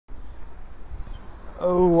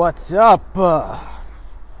Oh, what's up?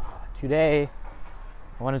 Today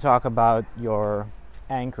I want to talk about your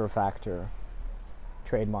anchor factor,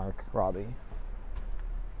 trademark Robby.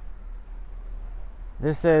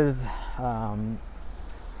 This is one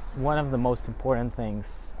of the most important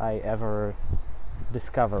things I ever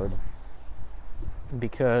discovered,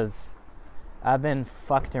 because I've been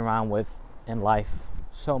fucked around with in life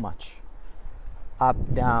so much.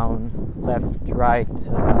 Up, down, left, right,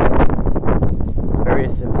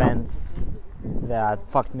 various events that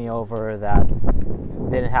fucked me over, that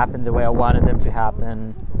didn't happen the way I wanted them to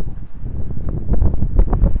happen.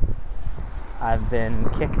 I've been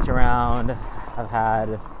kicked around,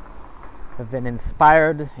 I've been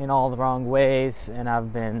inspired in all the wrong ways, and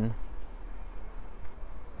I've been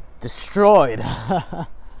destroyed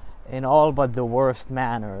in all but the worst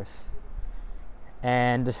manners.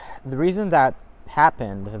 And the reason that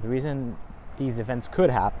happened, the reason these events could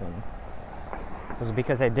happen, was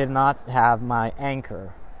because I did not have my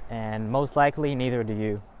anchor, and most likely neither do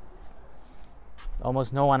you.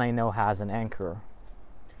 Almost no one I know has an anchor.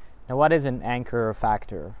 Now, what is an anchor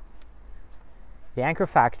factor? The anchor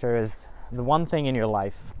factor is the one thing in your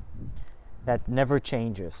life that never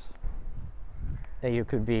changes. That you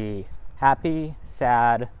could be happy,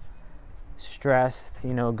 sad, stressed,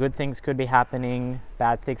 good things could be happening,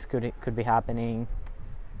 bad things could be happening.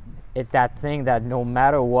 It's that thing that no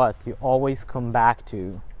matter what, you always come back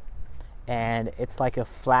to, and it's like a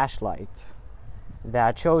flashlight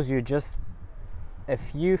that shows you just a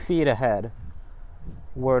few feet ahead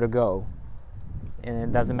where to go. And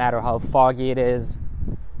it doesn't matter how foggy it is,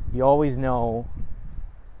 you always know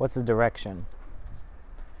what's the direction.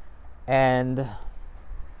 And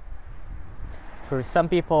for some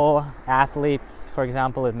people, athletes, for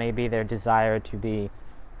example, it may be their desire to be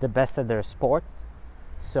the best at their sport.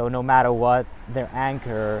 So no matter what, their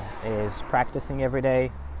anchor is practicing every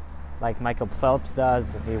day, like Michael Phelps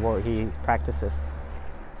does. He practices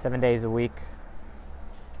 7 days a week.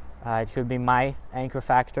 It could be my anchor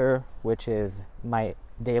factor, which is my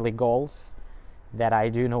daily goals that I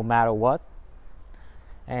do no matter what.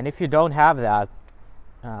 And if you don't have that,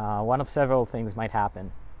 one of several things might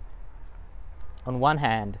happen. On one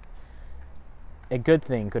hand, a good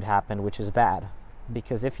thing could happen, which is bad,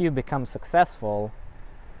 because if you become successful,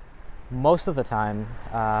 most of the time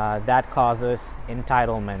that causes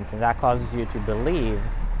entitlement, and that causes you to believe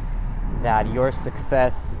that your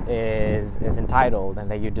success is entitled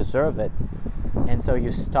and that you deserve it, and so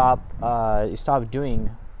you stop doing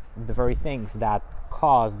the very things that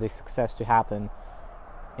caused the success to happen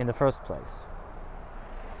in the first place.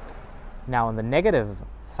 Now, on the negative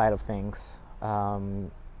side of things, by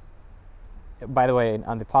the way,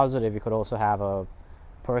 on the positive, you could also have a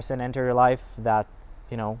person enter your life that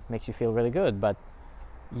makes you feel really good, but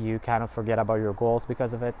you kind of forget about your goals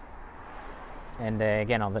because of it. And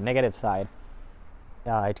again, on the negative side,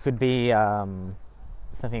 it could be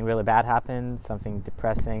something really bad happened, something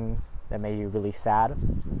depressing that made you really sad.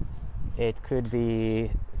 It could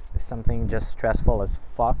be something just stressful as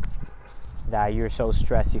fuck, that you're so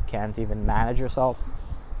stressed you can't even manage yourself.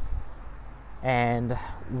 And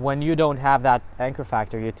when you don't have that anchor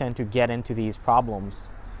factor, you tend to get into these problems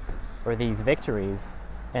or these victories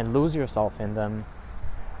and lose yourself in them,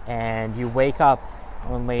 and you wake up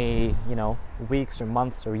only weeks or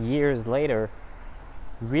months or years later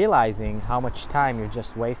realizing how much time you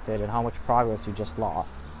just wasted and how much progress you just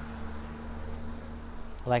lost.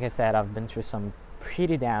 Like I said, I've been through some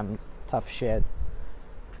pretty damn tough shit,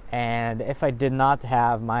 and if I did not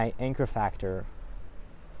have my anchor factor,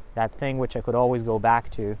 that thing which I could always go back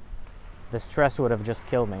to, the stress would have just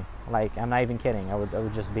killed me. Like, I'm not even kidding, I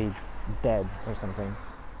would just be dead or something.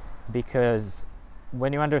 Because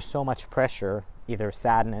when you're under so much pressure, either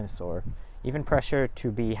sadness or even pressure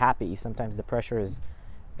to be happy, sometimes the pressure is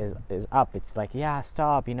up. It's like, yeah,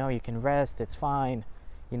 stop, you can rest, it's fine,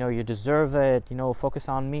 you deserve it, focus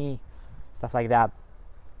on me, stuff like that.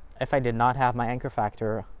 If I did not have my anchor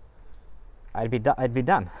factor, I'd be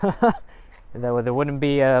done. There wouldn't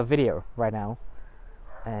be a video right now,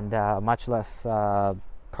 and much less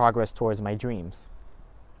progress towards my dreams.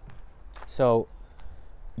 So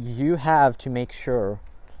you have to make sure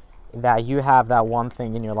that you have that one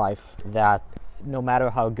thing in your life that no matter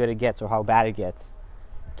how good it gets or how bad it gets,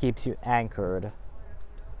 keeps you anchored,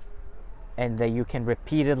 and that you can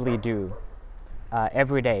repeatedly do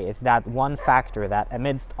every day. It's that one factor that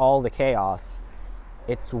amidst all the chaos,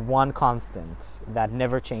 it's one constant that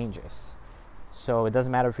never changes. So it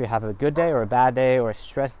doesn't matter if you have a good day or a bad day or a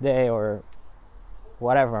stressed day or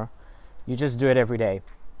whatever, you just do it every day.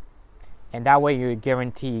 And that way you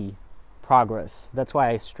guarantee progress. That's why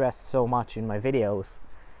I stress so much in my videos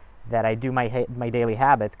that I do my daily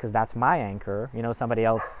habits, because that's my anchor. You know, somebody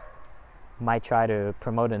else might try to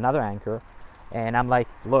promote another anchor, and I'm like,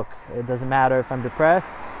 look, it doesn't matter if I'm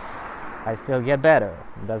depressed, I still get better.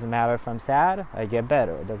 It doesn't matter if I'm sad, I get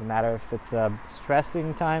better. It doesn't matter if it's a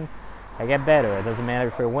stressing time, I get better. It doesn't matter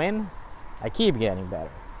if I win, I keep getting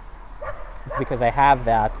better. It's because I have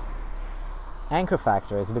that anchor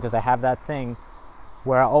factor. It's because I have that thing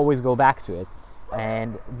where I always go back to it,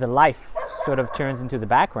 and the life sort of turns into the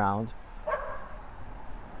background.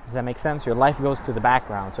 Does that make sense? Your life goes to the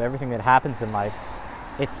background, so everything that happens in life,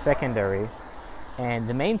 it's secondary, and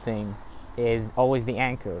the main thing is always the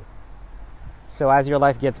anchor. So as your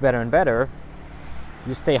life gets better and better,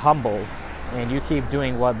 you stay humble and you keep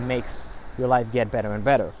doing what makes your life get better and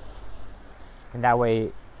better, and that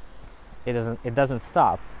way it doesn't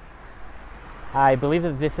stop. I believe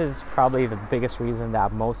that this is probably the biggest reason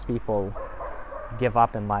that most people give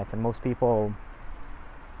up in life, and most people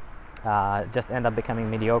just end up becoming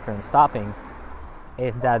mediocre and stopping,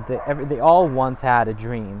 is that they all once had a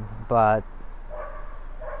dream, but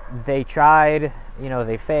they tried, you know,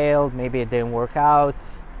 they failed, maybe it didn't work out,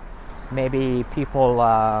 maybe people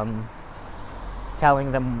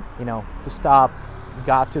telling them, you know, to stop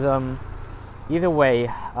got to them. Either way,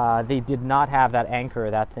 they did not have that anchor,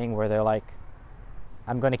 that thing where they're like,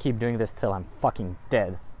 I'm going to keep doing this till I'm fucking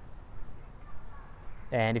dead.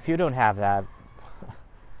 And if you don't have that,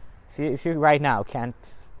 if you right now can't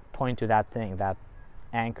point to that thing, that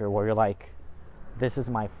anchor where you're like, this is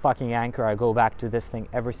my fucking anchor, I go back to this thing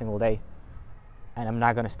every single day and I'm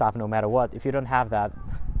not going to stop no matter what. If you don't have that,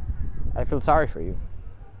 I feel sorry for you,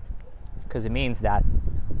 because it means that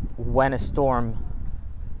when a storm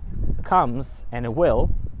comes, and it will,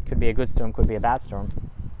 could be a good storm, could be a bad storm,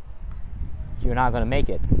 you're not going to make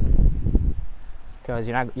it, because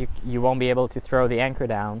you won't be able to throw the anchor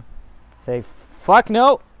down, say fuck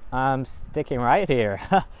no, I'm sticking right here,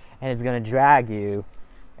 and it's going to drag you.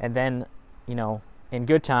 And then, you know, in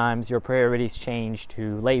good times your priorities change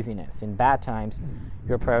to laziness, in bad times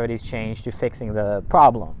your priorities change to fixing the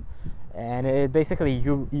problem, and it basically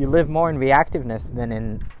you live more in reactiveness than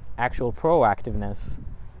in actual proactiveness.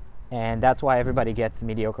 And that's why everybody gets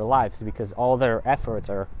mediocre lives, because all their efforts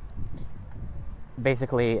are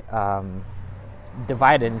basically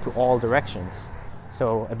divided into all directions.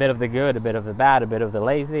 So a bit of the good, a bit of the bad, a bit of the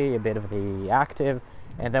lazy, a bit of the active,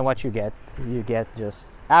 and then what you get just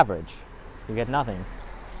average. You get nothing.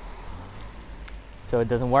 So it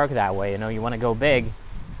doesn't work that way. You know, you want to go big,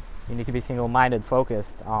 you need to be single-minded,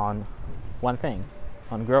 focused on one thing,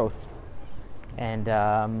 on growth. And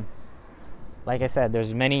like I said,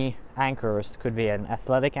 there's many anchors. It could be an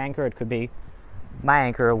athletic anchor, it could be my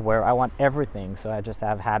anchor where I want everything, so I just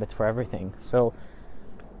have habits for everything. So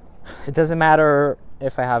it doesn't matter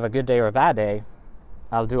if I have a good day or a bad day,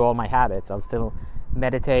 I'll do all my habits. I'll still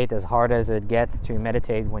meditate as hard as it gets to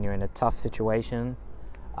meditate when you're in a tough situation.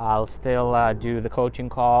 I'll still do the coaching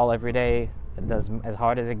call every day, as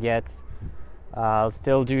hard as it gets. I'll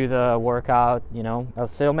still do the workout, you know, I'll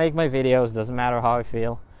still make my videos, doesn't matter how I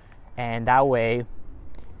feel. And that way,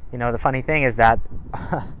 you know, the funny thing is that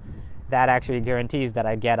that actually guarantees that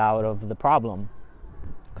I get out of the problem.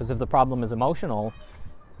 Because if the problem is emotional,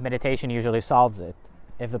 meditation usually solves it.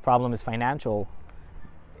 If the problem is financial,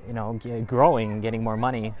 you know, growing, getting more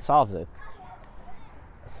money solves it.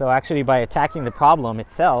 So actually by attacking the problem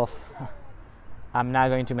itself, I'm not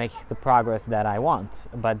going to make the progress that I want.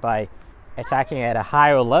 But by attacking it at a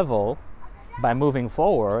higher level, by moving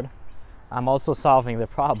forward, I'm also solving the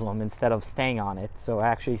problem instead of staying on it. So I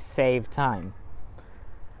actually save time.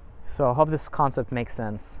 So I hope this concept makes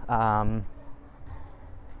sense. I'm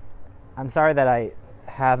sorry that I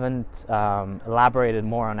haven't elaborated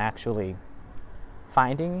more on actually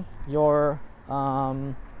finding your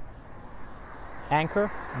anchor,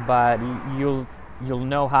 but you'll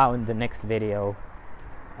know how in the next video.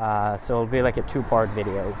 So it'll be like a two-part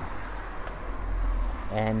video.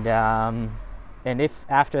 And if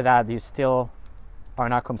after that you still are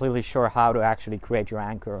not completely sure how to actually create your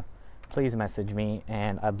anchor, please message me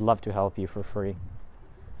and I'd love to help you for free.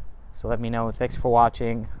 So let me know. Thanks for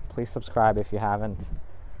watching. Please subscribe if you haven't.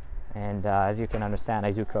 And as you can understand,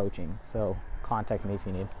 I do coaching, so contact me if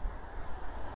you need.